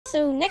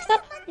so next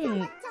up,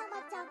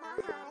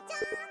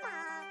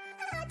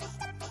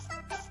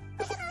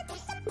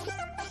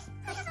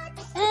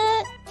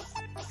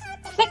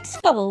 quick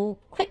squabble,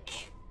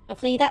 quick.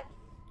 Hopefully that.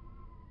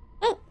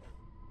 Oh,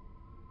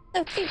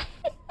 so cute.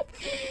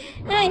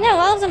 I know.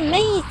 I was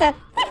amazed that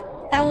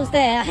was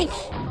there. I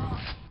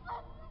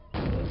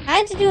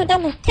had to do a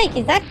double take.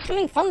 Is that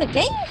coming from the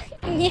game?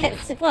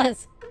 Yes, it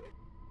was.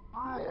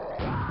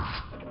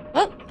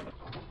 Oh,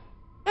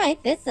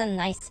 alright. This is a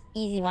nice,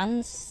 easy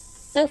one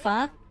so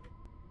far.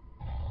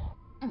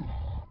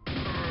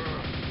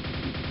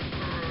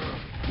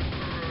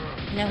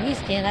 No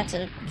music here. That's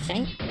a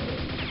shame.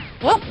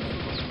 Whoa!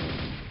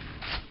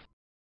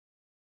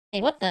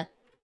 Hey, what the?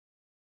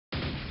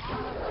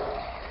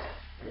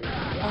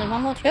 Only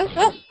one more to go.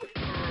 Oh!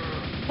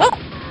 Oh!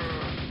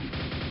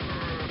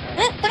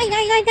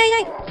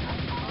 Die!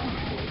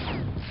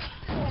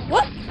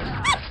 What?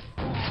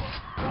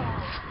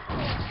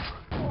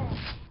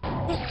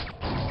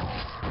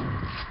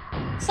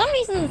 For some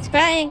reason, the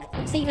scrag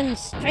looks even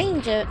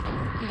stranger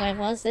where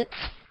was it?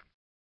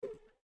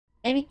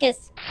 Maybe it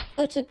gets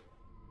close to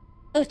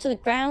the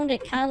ground,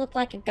 it kind of looked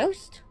like a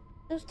ghost.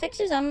 Those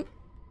textures,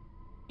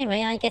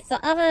 anyway, I guess the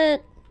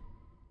other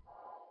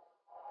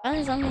one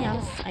is on the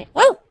other side.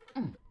 Whoa!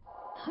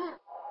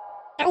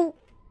 Oh!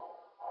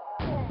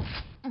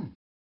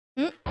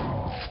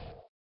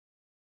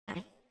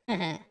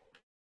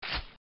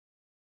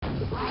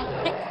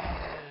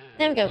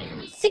 There we go.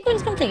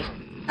 Sequence complete.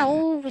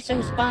 Oh, wish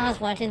those bars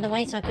weren't in the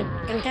way so I could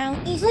go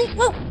down easily.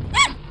 Whoa!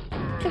 Ah!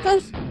 Too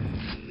close.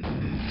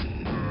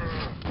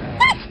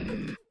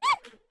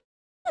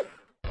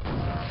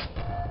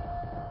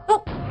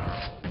 Oh!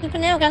 Super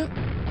nail gun.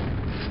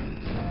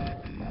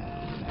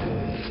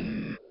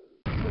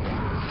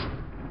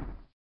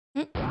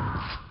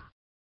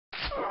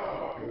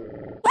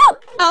 Oh!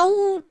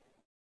 Oh!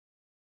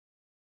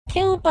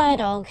 Killed by a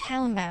dog.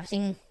 How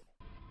embarrassing.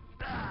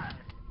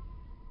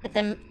 Get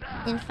them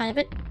in front of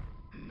it.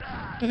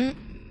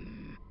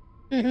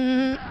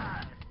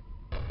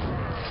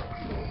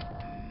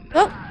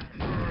 Oh!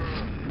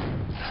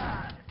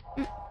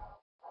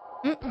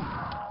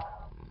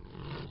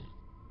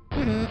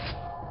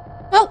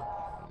 Oh!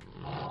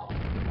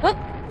 Oh!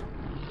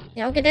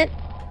 Y'all get it?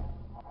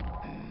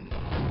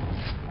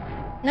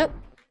 Nope.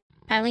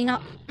 Apparently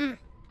not.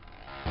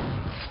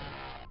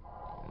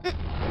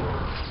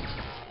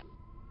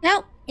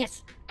 No!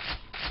 Yes.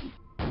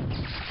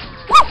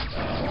 Whoa!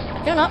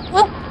 Do not.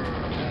 Whoa!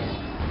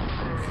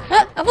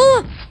 Ah!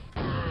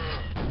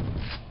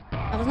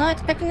 I was not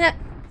expecting that.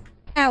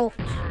 Ouch.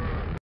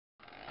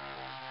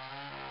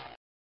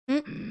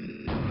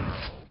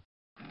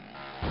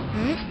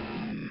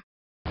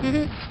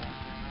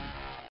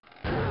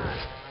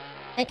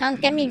 They can't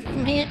get me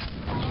from here.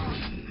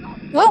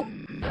 Whoa!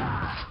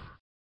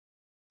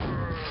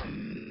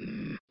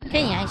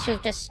 Okay, I should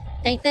have just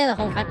stayed there the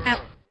whole time.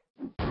 Ow.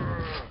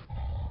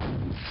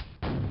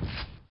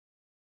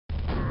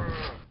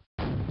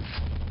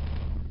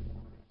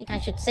 I think I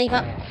should save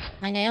up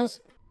my nails.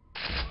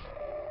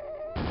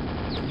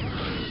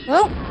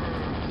 Whoa!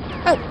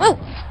 Oh!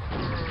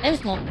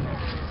 There's more.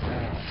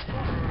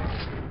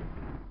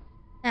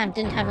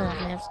 Didn't have a lot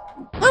of nails.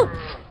 Whoa!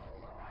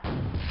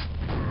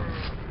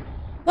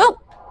 Whoa!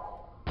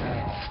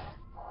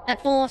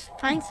 That force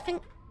finds something?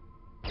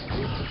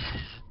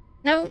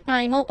 No, not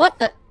anymore. What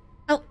the?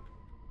 Oh.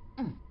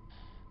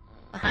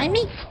 Behind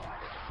me?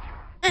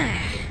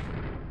 Hey,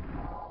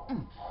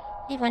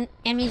 when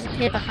enemies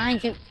appear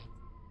behind you.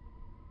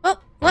 Oh,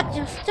 what?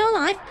 You're still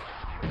alive?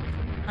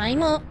 Not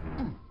anymore.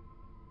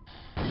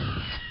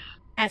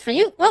 As for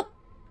you, whoa!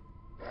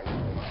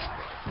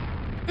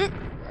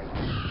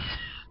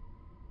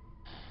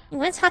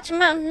 Where's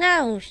Hachimaru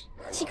now?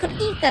 She could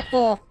eat that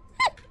ball.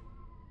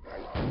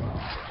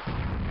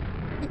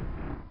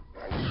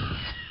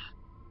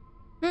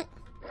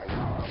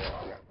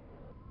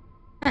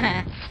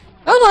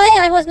 Oh boy,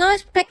 I was not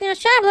expecting a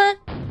traveler.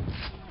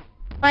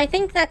 But I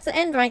think that's the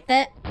end right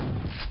there.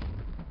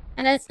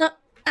 And it's not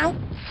out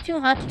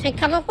too hard to take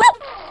cover. Whoa!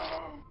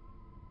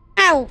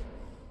 Ow!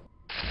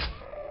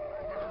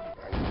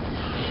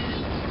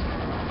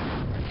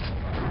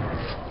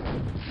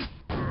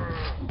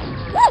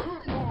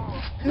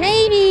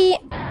 Maybe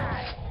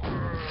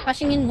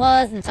rushing in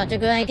wasn't such a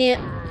good idea.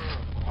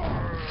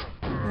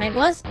 Maybe it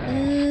was?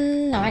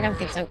 No, I don't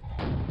think so.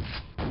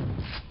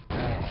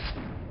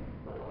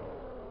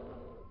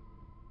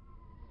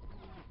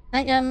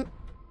 Like, wasn't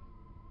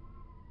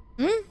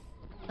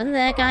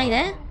there a guy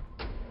there?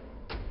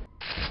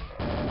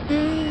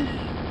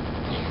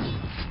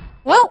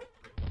 Whoa!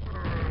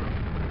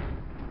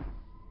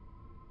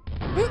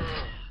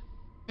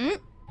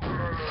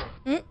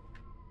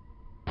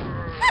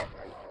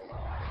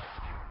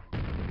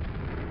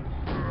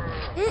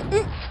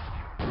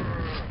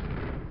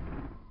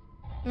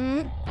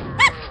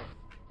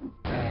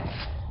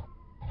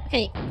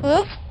 Okay.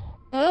 Oh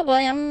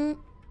boy,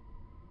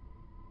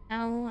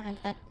 oh, I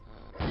have that.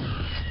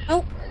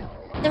 Oh,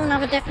 don't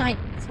have a death knight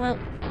as well.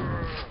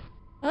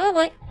 Oh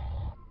boy.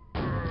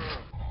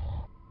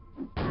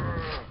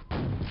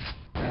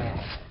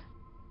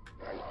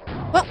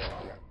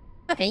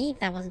 Okay,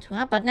 that wasn't too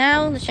hard, but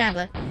now the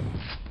Shambler.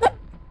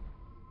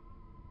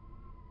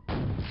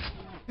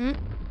 Hmm?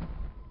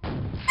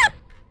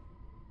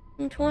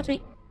 Towards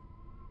me.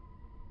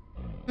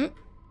 Hmm?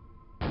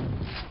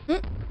 Hmm?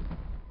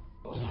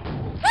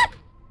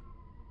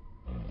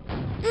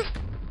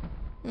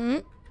 Hmm?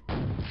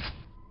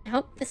 I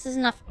hope this is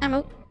enough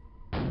ammo.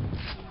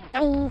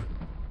 Oh!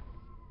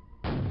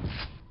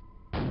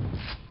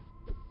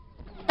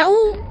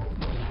 Oh!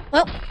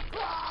 Well,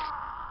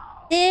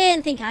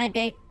 didn't think I'd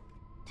be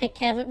take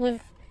care of it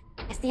with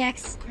the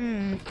axe.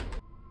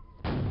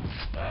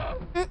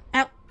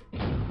 Ow.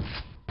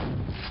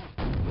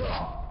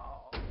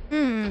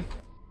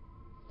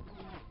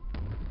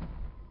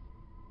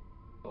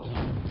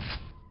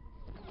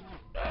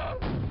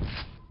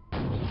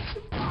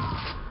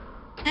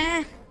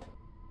 Ah.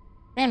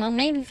 Man, well,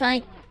 maybe if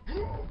I...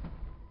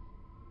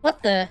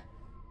 What the...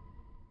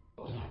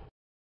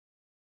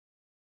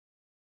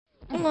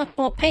 I'm much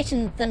more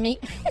patient than me.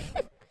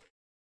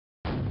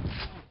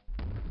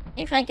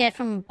 If I get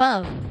from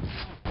above.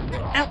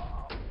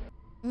 Ow.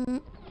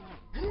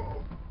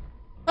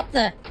 What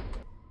the...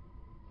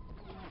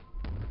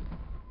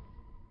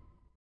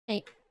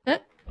 Hey.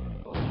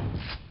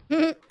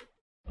 Hmm.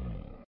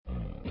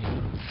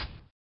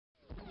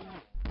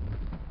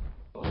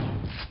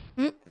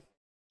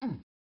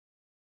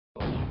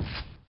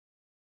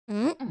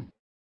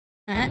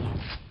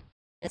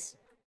 This.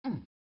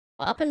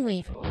 Up and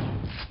weave.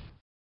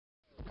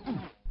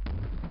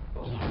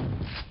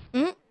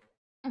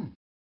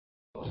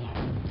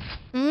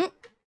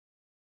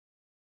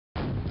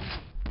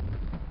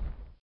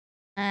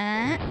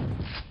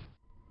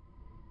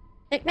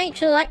 It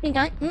makes you like me,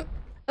 guy.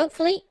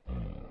 Hopefully.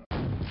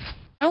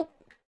 Oh.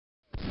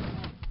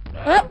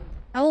 Oh.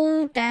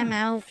 Oh, damn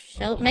mouth.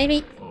 So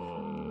maybe.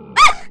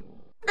 Ah!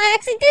 I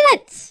actually did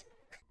it!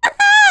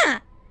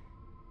 Ha!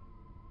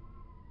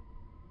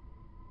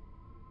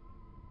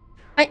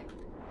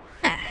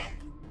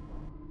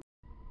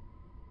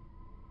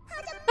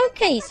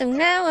 Okay, so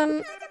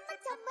now,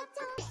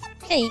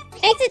 hey,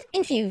 exit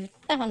interview.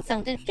 That one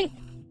sounds interesting.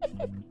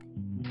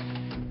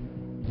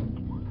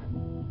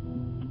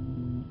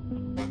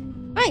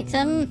 Right,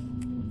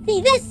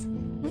 see this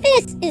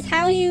is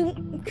how you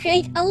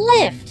create a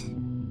lift.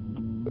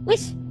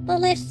 Wish the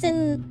lifts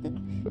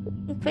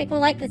in Quake were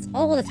like this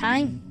all the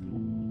time.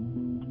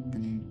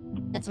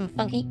 Got some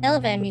funky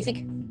elevator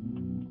music.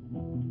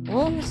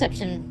 Warm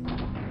reception.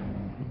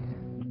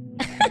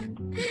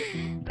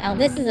 Now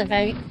this is a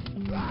very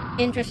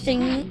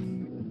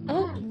interesting...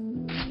 Oh.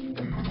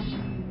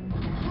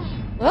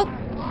 Whoa.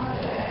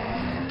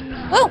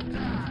 Whoa!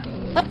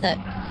 What the...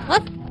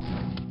 What?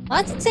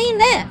 What's it saying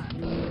there?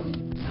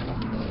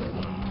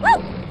 Whoa!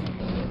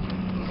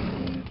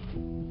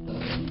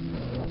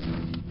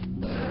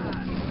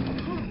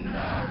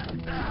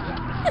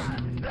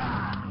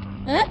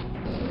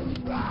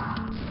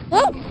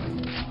 Whoa!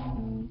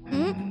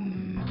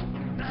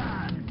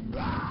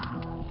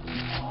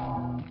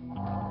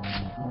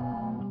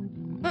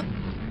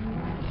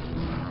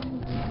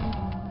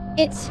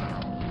 It's...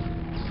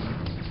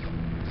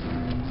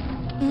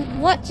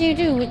 What do you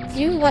do?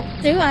 Do what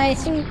do? I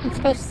assume it's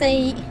supposed to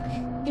say...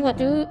 Do what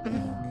do?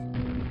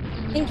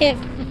 I think it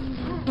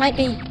might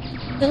be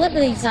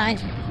deliberately designed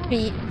to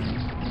be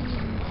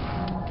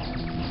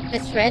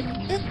misread.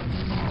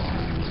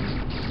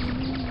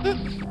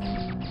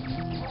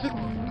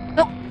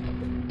 Oh!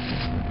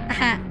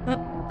 Aha!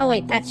 Oh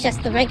wait, that's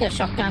just the regular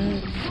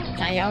shotgun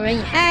I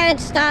already had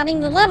starting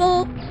the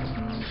level!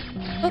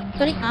 Oh,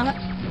 goody, armor.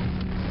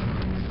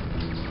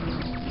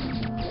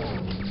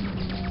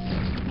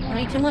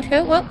 Only too much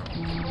go, whoa!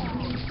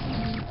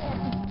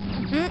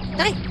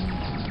 Die!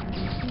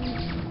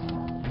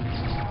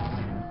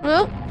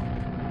 Whoa!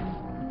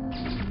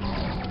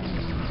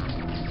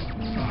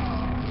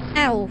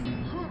 Ow!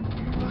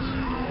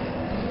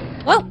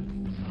 Whoa!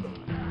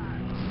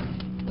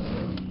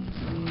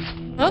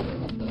 Oh!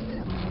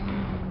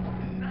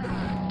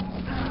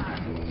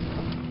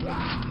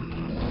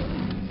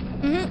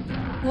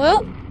 Whoa!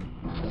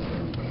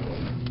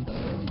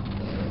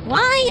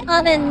 Why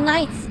are there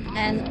knights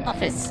and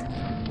office?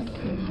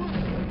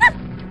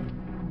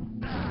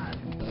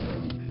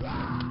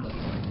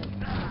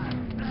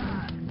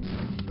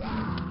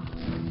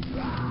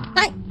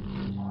 Hi!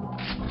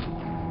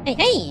 Hey,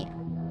 hey!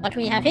 What do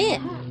we have here?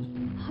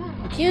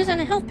 Fuse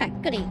and a health pack,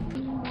 goody.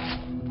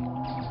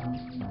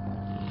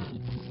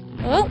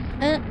 Oh,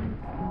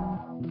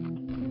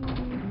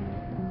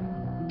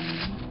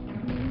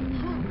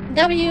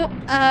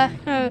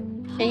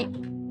 okay.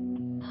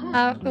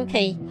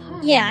 Okay.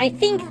 Yeah, I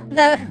think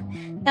that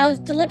was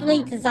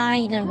deliberately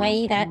designed in a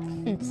way that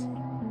it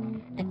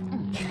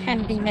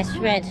can be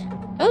misread.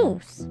 Oh,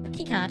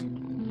 keycard.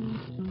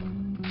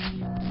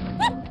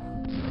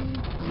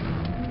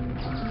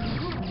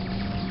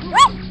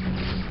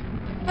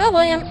 Oh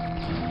boy,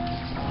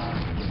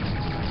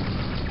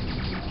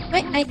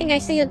 wait, I think I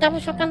see a double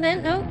shotgun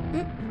there. No?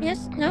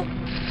 Yes? No?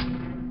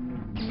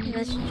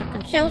 There's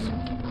shotgun shells.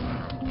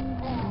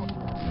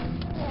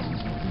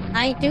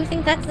 I do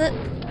think that's a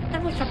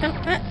double shotgun.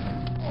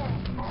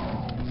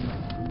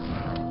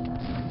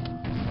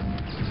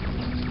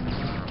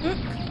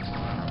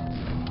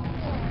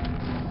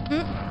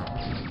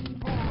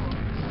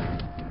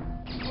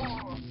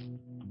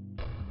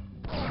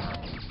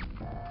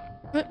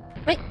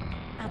 Wait,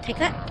 I'll take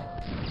that.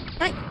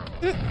 Right.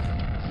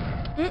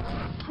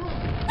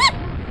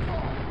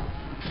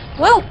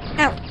 Whoa!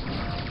 Ow!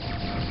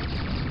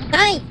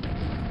 Die!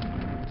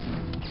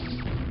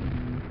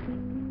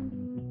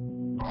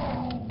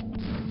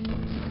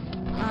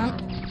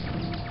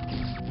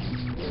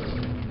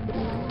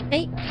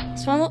 Hey,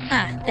 swallow.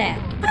 Ah, there.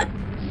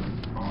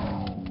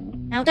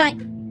 Now die.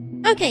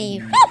 Okay.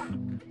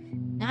 Whew.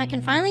 Now I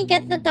can finally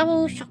get the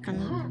double shotgun.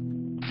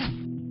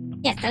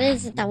 Yes, that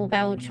is a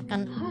double-barreled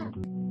shotgun.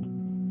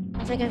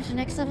 As I go to the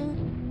next level.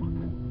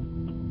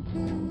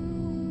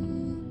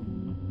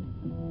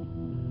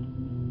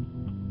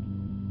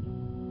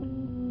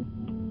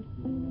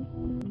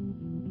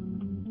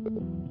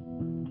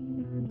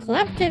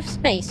 Collaborative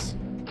space.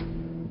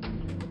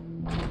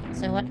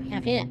 So what do we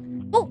have here?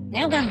 Oh,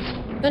 nail gun.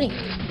 Goody.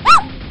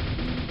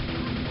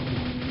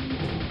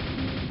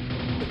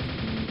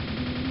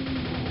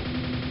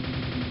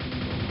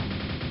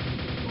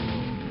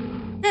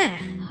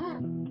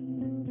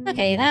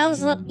 Okay, that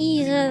was a lot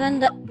easier than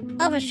the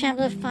other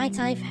Shambler fights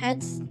I've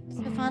had so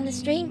far on the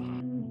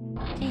stream.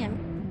 Damn.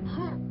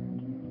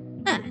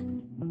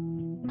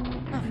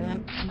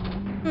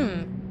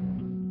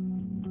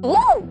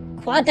 Ooh!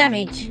 Quad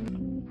damage.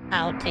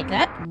 I'll take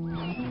that.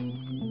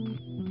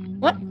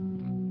 What?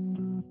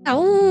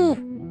 Oh!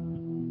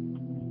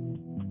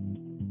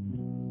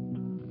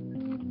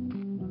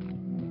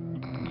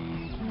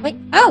 Wait,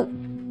 oh!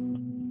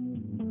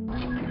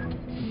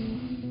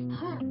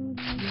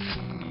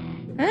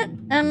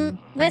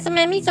 Where's some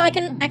enemy so I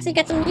can actually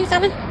get some use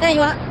of it? There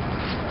you are.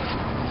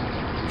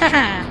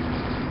 Haha.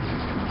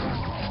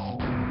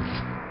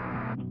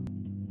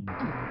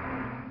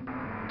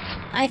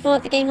 I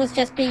thought the game was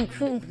just being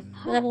cruel.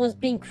 The level was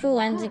being cruel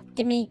and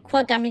give me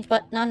quad damage,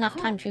 but not enough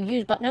time to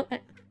use. But nope.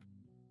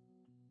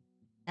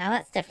 Now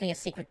that's definitely a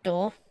secret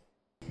door.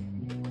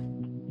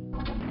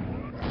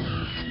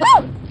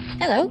 Whoa!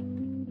 Hello.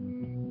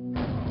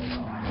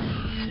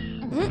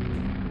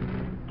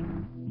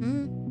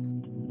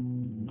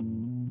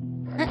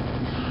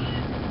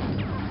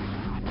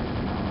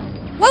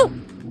 Whoa!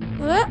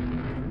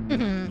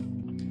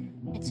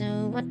 So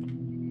what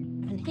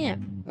happened here?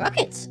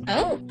 Rockets!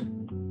 Oh!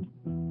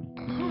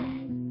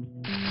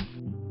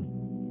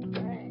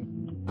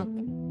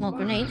 More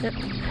grenades.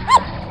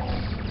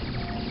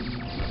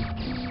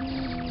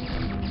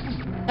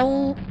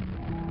 Oh!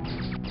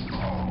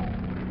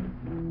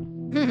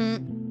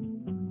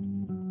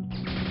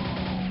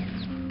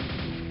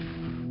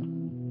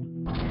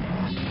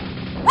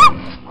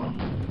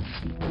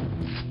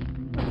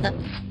 What the?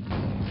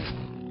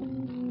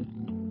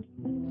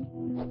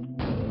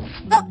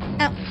 Oh!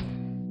 Ow!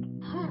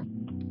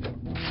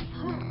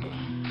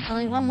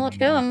 Only one more to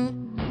go.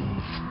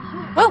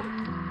 Whoa!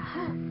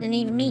 Didn't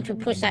even mean to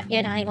push that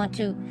yet. I want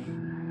to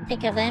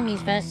take care of the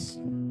enemies first.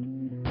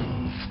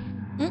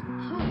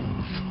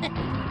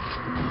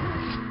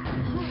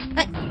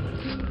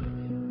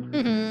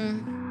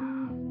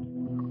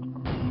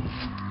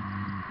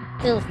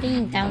 Still a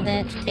fiend down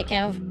there to take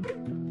care of.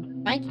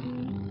 Right?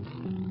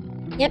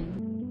 Yep.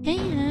 Okay,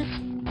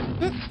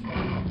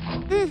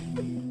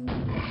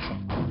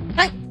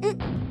 Right.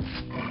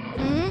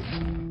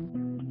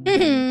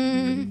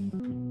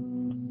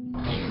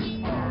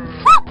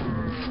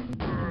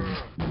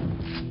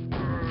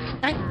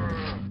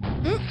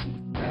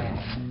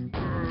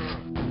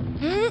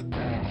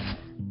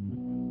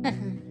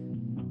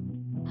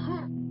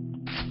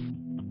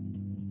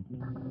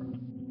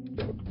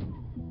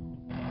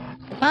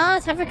 The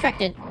bars have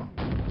retracted.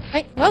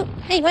 Wait, whoa!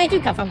 Hey, where did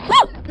you come from?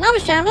 Whoa! Another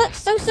Shambler!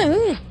 So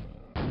soon!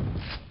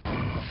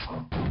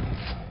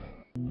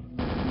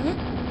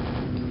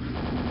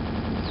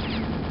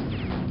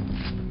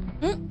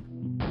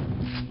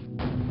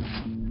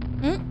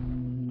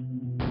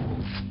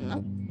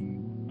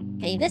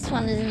 Okay, this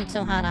one isn't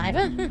so hard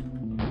either.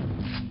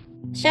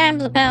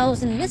 Shambler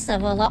battles in this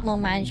level are a lot more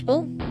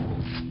manageable.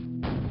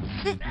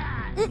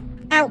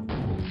 Ow!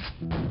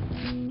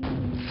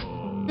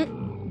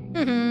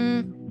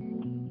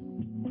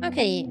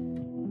 Okay.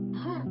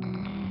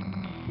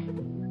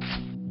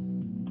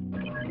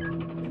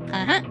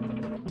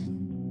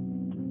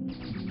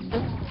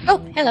 Oh,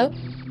 hello.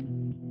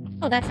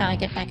 Oh, that's how I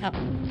get back up.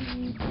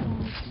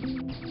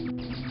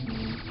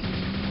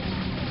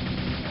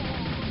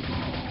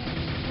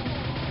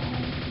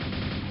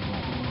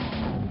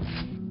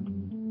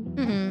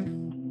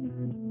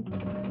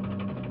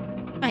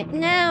 Right,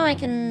 now I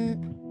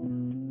can...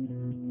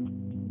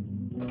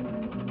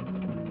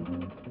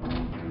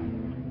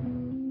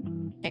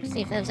 check to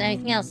see if there's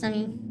anything else. I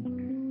mean...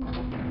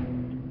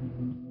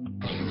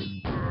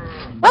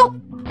 Oh!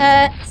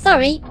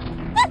 Sorry.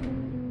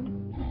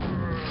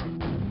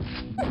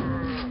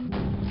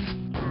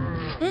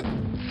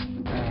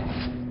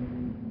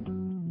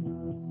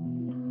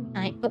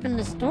 I opened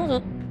this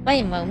door.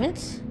 Wait a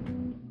moment.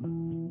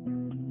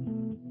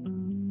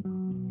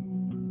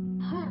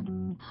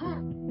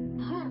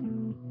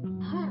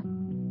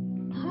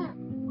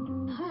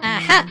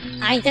 Aha!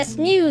 I just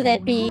knew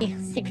there'd be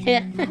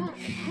secret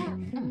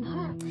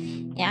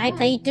Yeah, I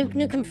played Duke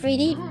Nukem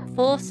 3D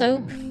before,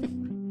 so...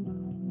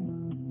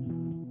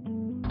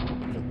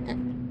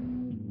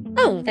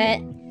 Oh, they're...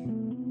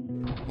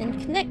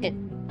 connected.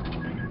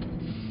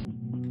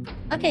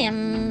 Okay,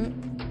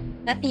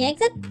 that the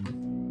exit?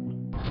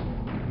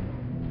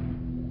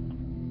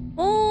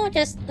 Or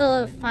just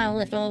the final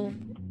little...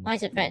 Why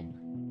is it red?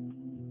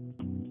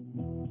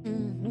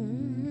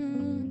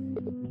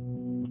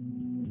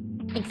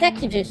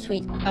 Executive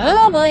suite.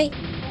 Oh boy!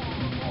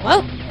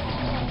 Whoa!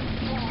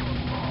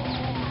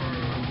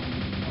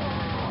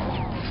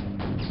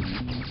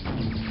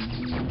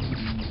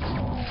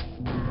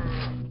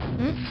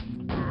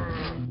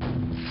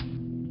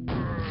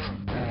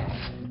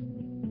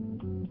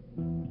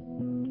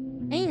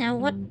 Hey, now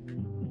what?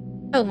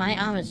 Oh, my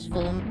arm is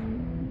full.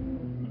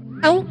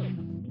 Oh!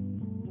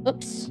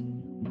 Oops.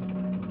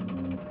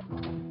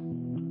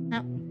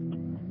 Ow.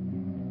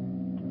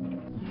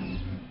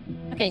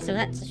 Okay, so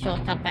that's a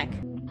shortcut back.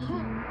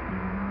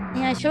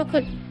 Yeah, I sure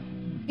could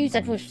use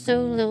that with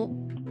so little...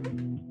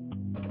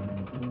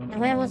 Now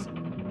where was...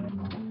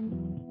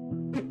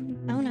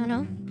 Oh,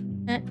 no.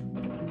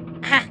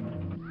 Aha!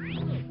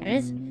 There it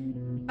is.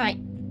 Right.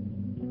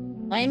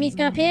 My enemy's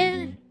gonna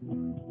appear.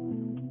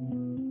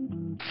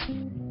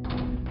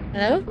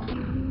 Hello?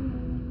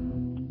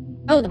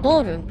 Oh, the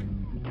ballroom.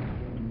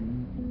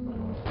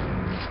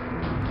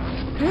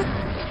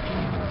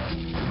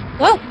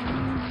 Whoa!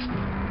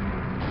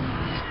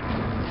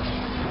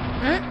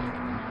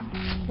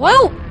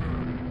 Whoa!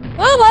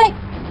 Whoa, boy!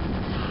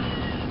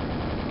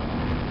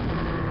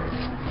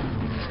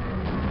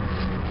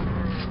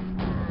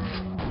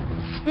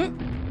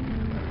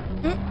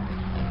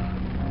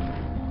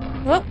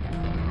 Whoa!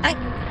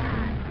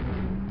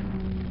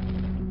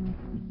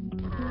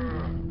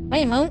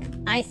 Wait a moment.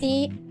 I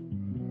see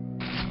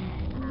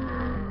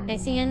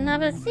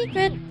another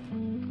secret.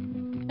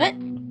 What?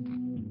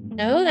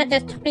 No, that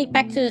just took me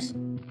back to the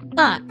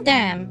start.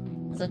 Damn.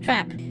 It was a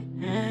trap.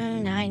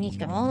 Now I need to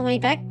go all the way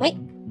back. Wait.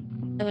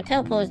 The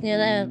hotel pole is near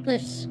the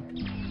lifts.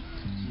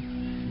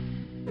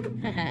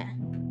 Haha.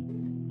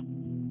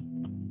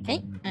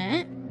 Okay.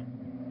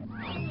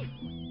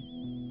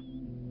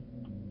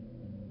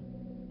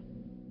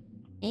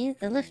 Is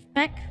the lift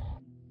back?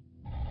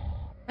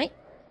 Wait.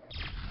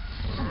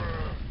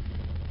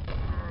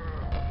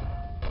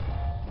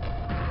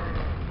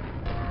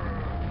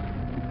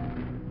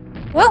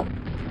 Whoa!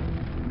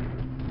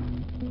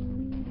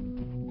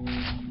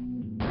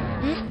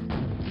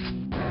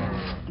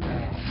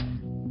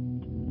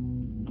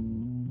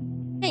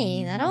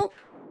 Hey, that all?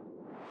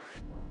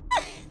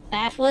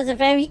 That was a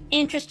very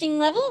interesting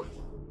level.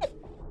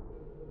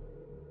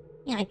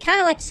 Yeah, I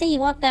kinda like to see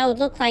what that would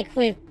look like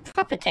with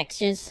proper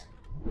textures.